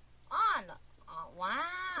 nice. on. Wow.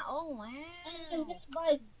 Oh, wow. And just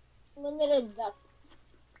by limited ducks.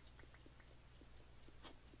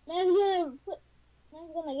 Man's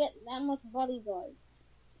gonna get that much bodyguard.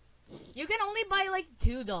 You can only buy like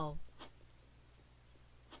 2 though.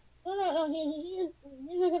 No.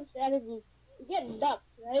 Here's a good strategy. You get ducks,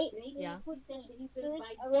 right? Yeah. Put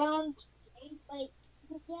around, like,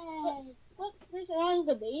 put fish around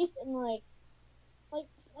the base and like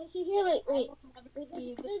you hear like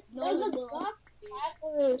there's a duck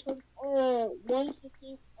or ones to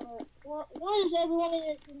keep or ones everyone in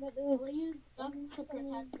your team that will use ducks to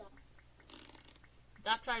protect them.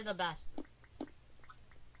 Ducks are the best.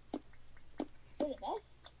 They're the best?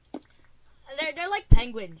 They're like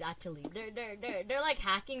penguins actually. They're like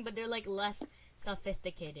hacking, but they're like less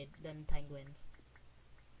sophisticated than penguins.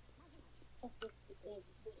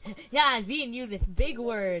 Yeah, Zine uses big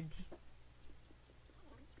words.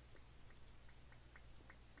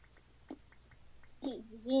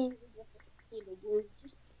 Zine is just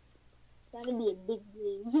just trying to be a big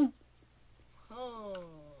brain. Oh,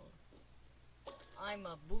 I'm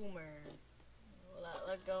a boomer.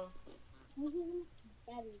 Let go.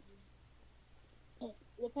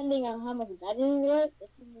 Depending on how much battery you worth,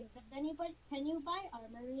 Can you buy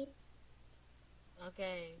armory?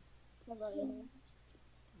 Okay, how about you?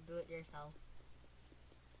 do it yourself.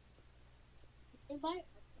 Can you buy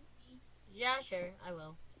Yeah, sure, I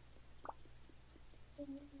will.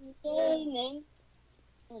 Okay, name.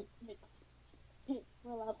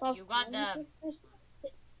 Well, I'll talk You got to them.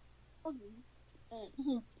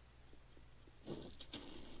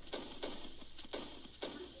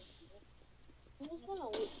 I'm just gonna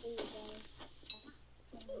wait for you guys.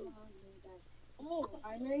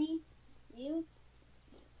 armory? You?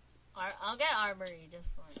 I'll get armory just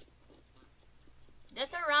fine.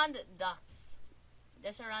 Just surround ducks.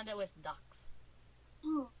 Just surround it with ducks.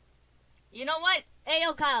 Oh. You know what? Hey,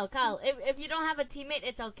 yo, Kyle. If you don't have a teammate,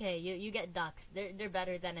 it's okay. You get ducks. They're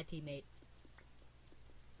better than a teammate.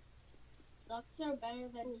 Ducks are better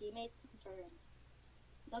than teammates concerned.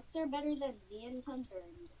 Ducks are better than Zian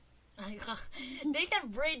concerned. They can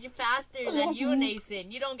bridge faster than you,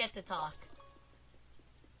 Nathan. You don't get to talk.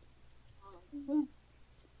 You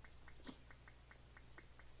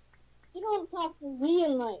don't talk to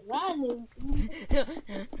Zian like that,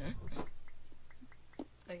 Nathan.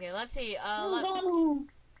 Okay, let's see.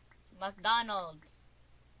 McDonald's. McDonald's.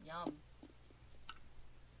 Yum.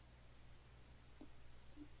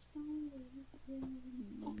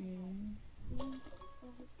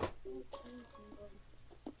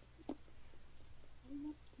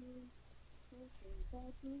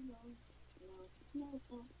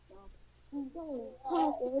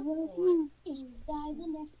 Die the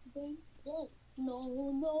next day.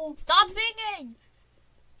 No. Stop singing!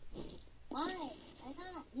 Why? I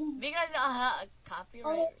can't. Because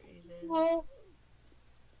copyright reasons. No.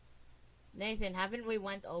 Nathan, haven't we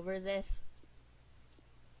went over this?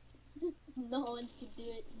 No one could do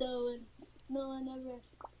it. No one ever.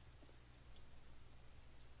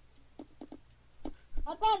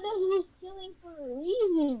 I thought this was chilling for a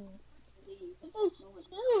reason. This is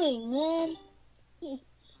chilling, man.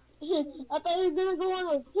 I thought you were gonna go on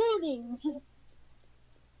recording.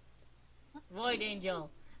 Void Angel.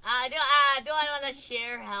 Do I want to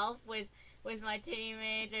share health with my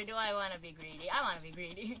teammates, or do I want to be greedy? I want to be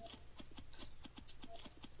greedy.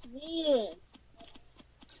 Yeah.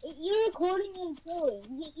 You're recording and chilling.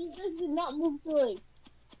 You just did not move to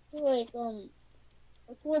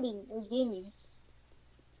recording or gaming.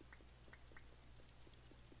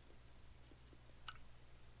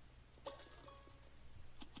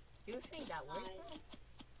 You think that works?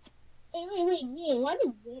 Wait, yeah, why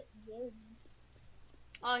did Jared?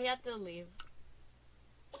 Oh, he had to leave.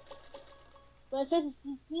 But since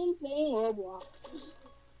he's been playing Roblox.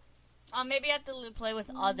 Oh, maybe he had to play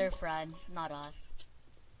with other friends, not us.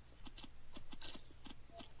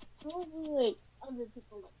 Probably like other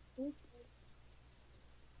people like this.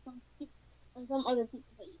 And some other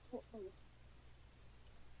people that you don't know.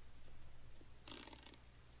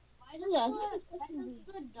 Why does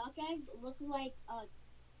the duck egg look like a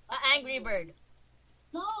Angry Bird.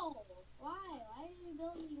 No! Why? Why are you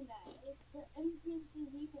building that? It's the entrance is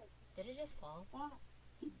here. Did it just fall? Stop.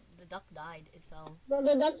 The duck died. It fell. But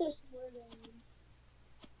the ducks are smarter.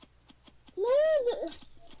 No,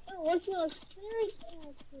 they're working on spirit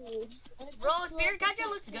catcher. Bro, Spirit Catcher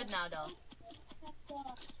looks good now, though.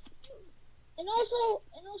 And also,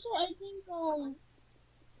 I think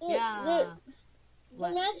Yeah. the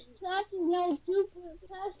next track is now super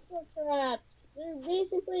fast traps. They're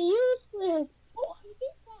basically useless. Oh, I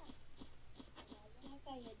did that. When I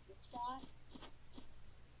hit the shot.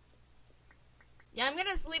 Yeah, I'm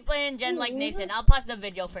gonna sleep in Gen like Nathan. I'll pause the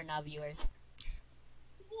video for now, viewers.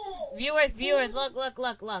 Viewers,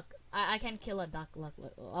 look. I can kill a duck. Look.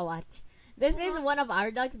 Oh, watch. This is one of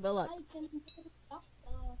our ducks, but look.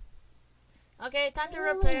 Okay, time to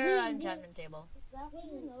repair an enchantment table. Is that what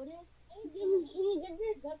you noticed? Can you give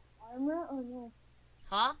your duck armor or no?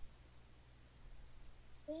 Huh?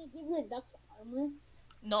 Can you give your duck armor?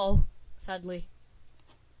 No, sadly.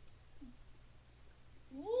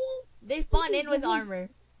 They spawn in with armor.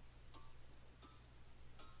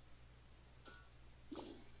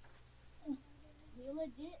 He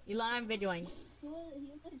legit. Elon, I'm videoing. He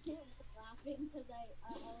legit was laughing because I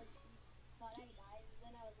thought I died, and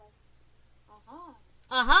then I was like, aha.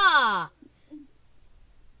 Aha!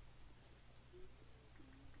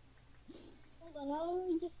 Hold on,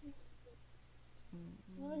 I'll just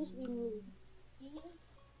remove.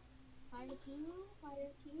 Fire 2, fire 2,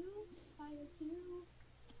 fire 2, fire 2,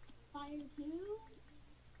 fire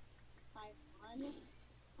 1,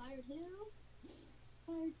 fire 2,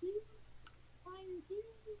 fire 2, fire 2,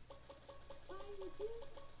 fire 2,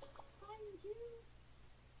 fire 2.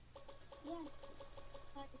 Yes,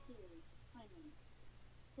 fire 2, finally.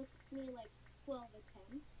 Took me like 12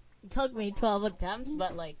 attempts. It took me 12 attempts,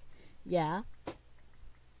 but like, yeah.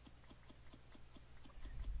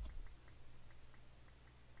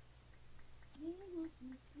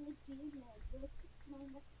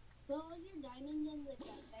 Put all your diamonds in the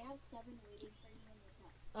chest. I have 7 waiting for you in the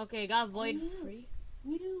chest. Okay, got void free.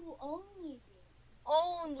 You only do.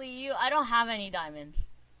 Only you. I don't have any diamonds.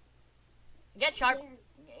 Get sharp.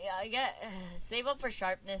 Yeah, get save up for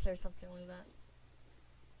sharpness or something like that.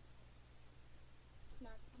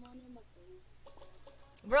 Not someone in the face.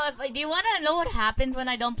 Bro, do you want to know what happens when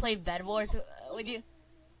I don't play Bedwars? Would you?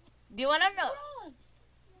 Do you want to know?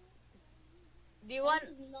 Do you want?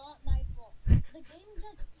 That is not my fault. The game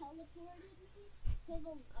just teleported me to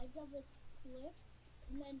the edge of this cliff,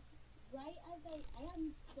 and then right as I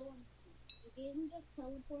am storm. The game just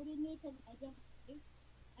teleported me to the edge of the cliff,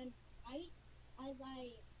 and right as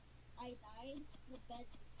I died, the bed.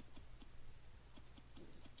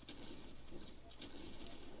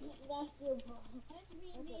 That's your problem. Avenge me!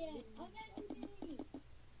 Avenge me!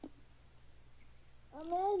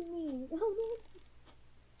 Amend me.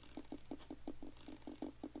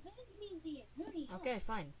 Avenge me, dear. Hurry! Okay,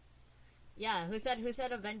 fine. Yeah, who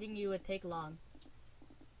said avenging you would take long?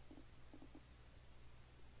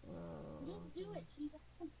 Just do it. She's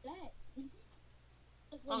upset.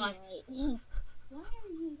 Oh my. Why are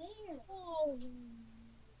you there? Oh.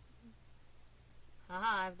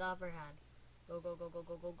 Haha, I have the upper hand. Go.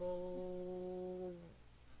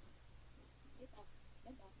 Get up.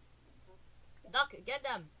 Get up. Duck, get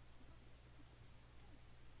them.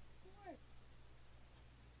 Sword.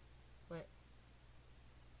 Wait.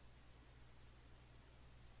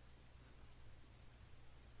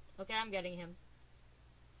 Okay, I'm getting him.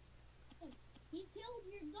 He killed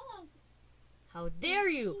your dog. How dare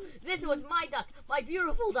you! This was my duck, my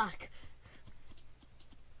beautiful duck.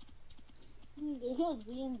 They killed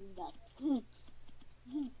Liam's duck.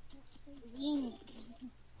 Liam.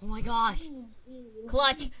 Oh my gosh.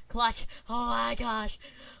 Clutch. Oh my gosh.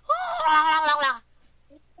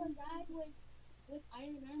 It's a guy with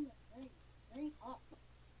iron armor. Hurry up.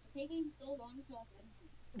 It's taking so long to avenge me.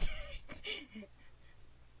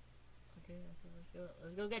 Okay,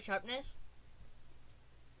 let's go get sharpness.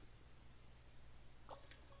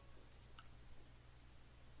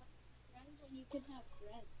 Friends when you can have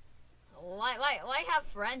friends. Why have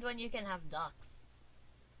friends when you can have ducks?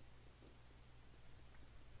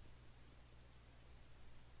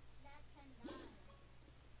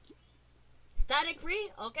 Static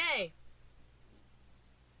free? Okay.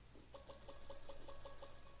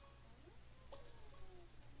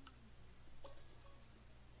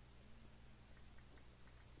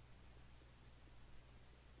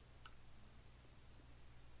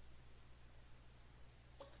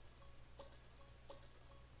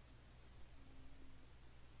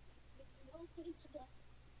 No place to go.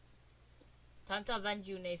 Time to avenge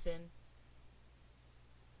you, Nathan.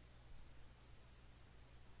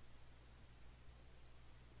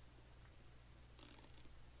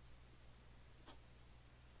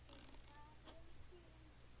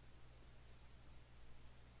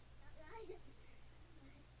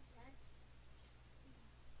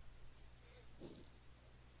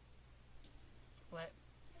 What?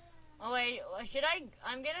 Oh wait, should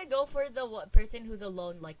I'm gonna go for the person who's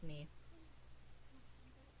alone like me.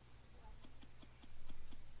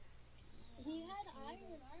 He had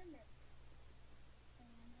iron armor.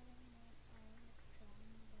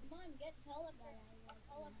 Come on, get teleport.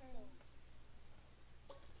 Teleport.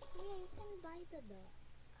 Yeah, you can buy the duck.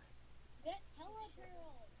 Tell a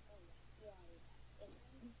girl. Oh, yeah, you already have it.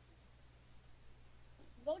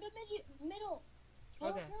 Go to middle. Tell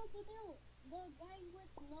Okay. a girl to middle. The guy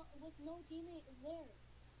with no teammate is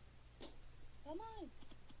there. Come on.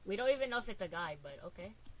 We don't even know if it's a guy, but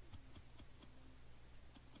okay.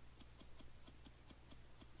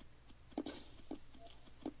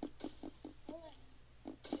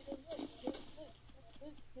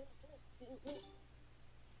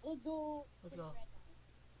 Let's go. Let's go.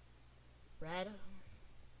 Red.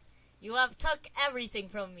 You have took everything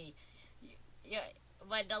from me.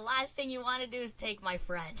 But the last thing you want to do is take my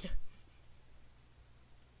friend.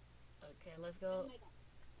 Okay, let's go.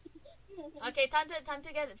 Okay, time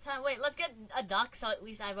to get wait, let's get a duck so at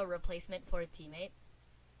least I have a replacement for a teammate.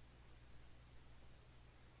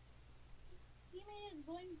 Teammate is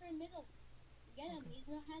going for middle. Get him. Okay.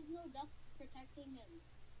 He has no ducks protecting him.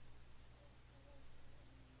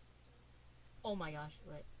 Oh my gosh,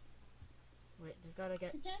 wait. Wait, just gotta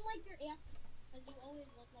get Pretend like you're AFK, because you always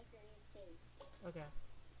look like you're AFK. okay.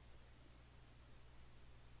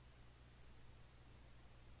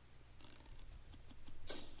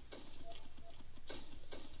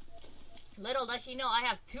 Little does she know I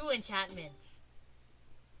have 2 enchantments.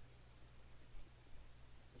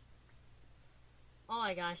 Oh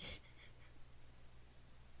my gosh.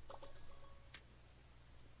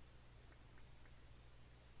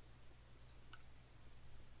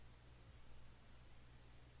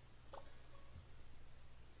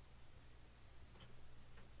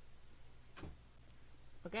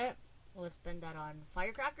 Okay, let's spend that on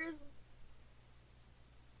firecrackers.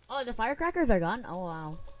 Oh, the firecrackers are gone? Oh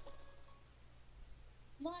wow.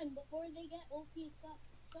 Come on, before they get OP stuff.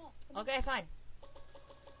 Come on. Okay, fine.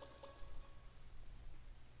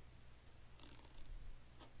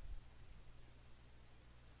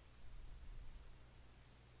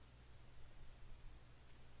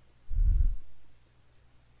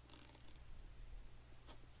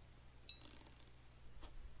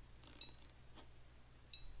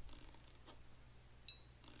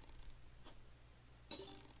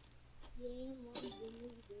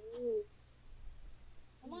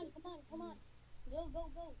 Come on. Go.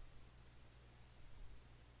 Oh,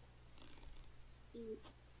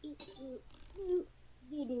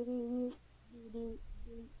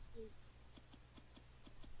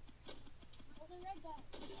 the red guy.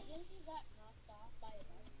 I guess he got knocked off by a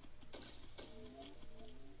dog.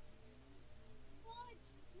 What?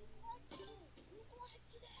 You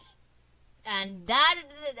clutched it. And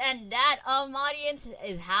that audience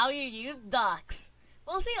is how you use ducks.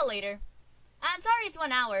 We'll see you later. And sorry it's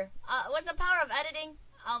 1 hour. What's the power of editing?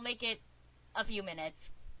 I'll make it a few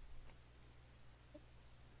minutes.